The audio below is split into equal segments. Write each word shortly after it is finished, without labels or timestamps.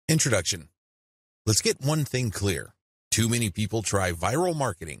Introduction. Let's get one thing clear. Too many people try viral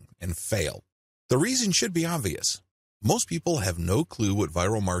marketing and fail. The reason should be obvious. Most people have no clue what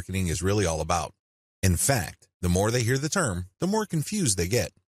viral marketing is really all about. In fact, the more they hear the term, the more confused they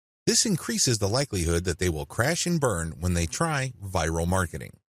get. This increases the likelihood that they will crash and burn when they try viral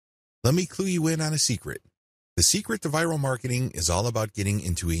marketing. Let me clue you in on a secret. The secret to viral marketing is all about getting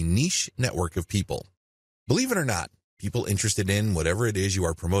into a niche network of people. Believe it or not, people interested in whatever it is you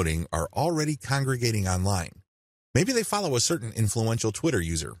are promoting are already congregating online. Maybe they follow a certain influential Twitter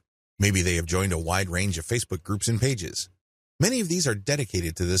user. Maybe they have joined a wide range of Facebook groups and pages. Many of these are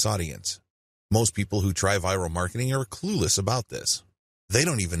dedicated to this audience. Most people who try viral marketing are clueless about this. They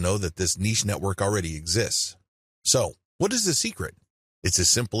don't even know that this niche network already exists. So, what is the secret? It's as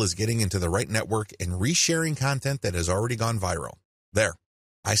simple as getting into the right network and resharing content that has already gone viral. There,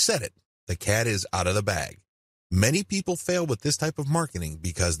 I said it. The cat is out of the bag. Many people fail with this type of marketing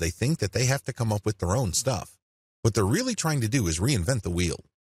because they think that they have to come up with their own stuff. What they're really trying to do is reinvent the wheel.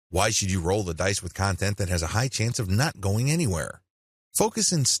 Why should you roll the dice with content that has a high chance of not going anywhere?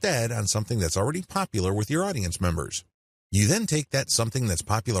 Focus instead on something that's already popular with your audience members. You then take that something that's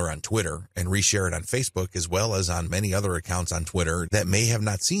popular on Twitter and reshare it on Facebook as well as on many other accounts on Twitter that may have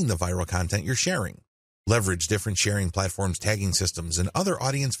not seen the viral content you're sharing. Leverage different sharing platforms, tagging systems, and other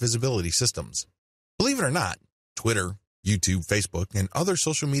audience visibility systems. Believe it or not, Twitter, YouTube, Facebook, and other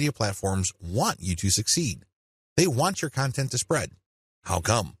social media platforms want you to succeed. They want your content to spread. How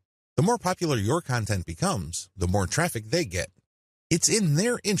come? The more popular your content becomes, the more traffic they get. It's in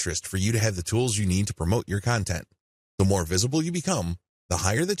their interest for you to have the tools you need to promote your content. The more visible you become, the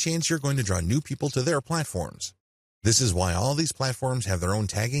higher the chance you're going to draw new people to their platforms. This is why all these platforms have their own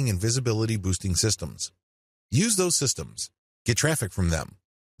tagging and visibility boosting systems. Use those systems. Get traffic from them.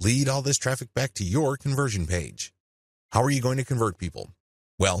 Lead all this traffic back to your conversion page. How are you going to convert people?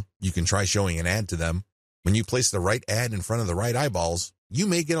 Well, you can try showing an ad to them. When you place the right ad in front of the right eyeballs, you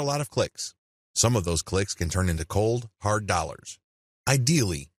may get a lot of clicks. Some of those clicks can turn into cold, hard dollars.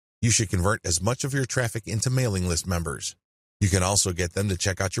 Ideally, you should convert as much of your traffic into mailing list members. You can also get them to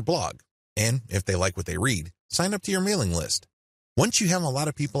check out your blog. And if they like what they read, sign up to your mailing list. Once you have a lot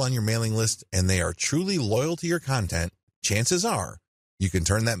of people on your mailing list and they are truly loyal to your content, chances are you can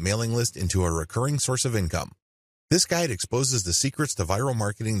turn that mailing list into a recurring source of income. This guide exposes the secrets to viral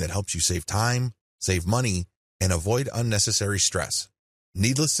marketing that helps you save time, save money, and avoid unnecessary stress.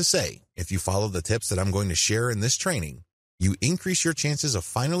 Needless to say, if you follow the tips that I'm going to share in this training, you increase your chances of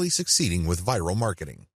finally succeeding with viral marketing.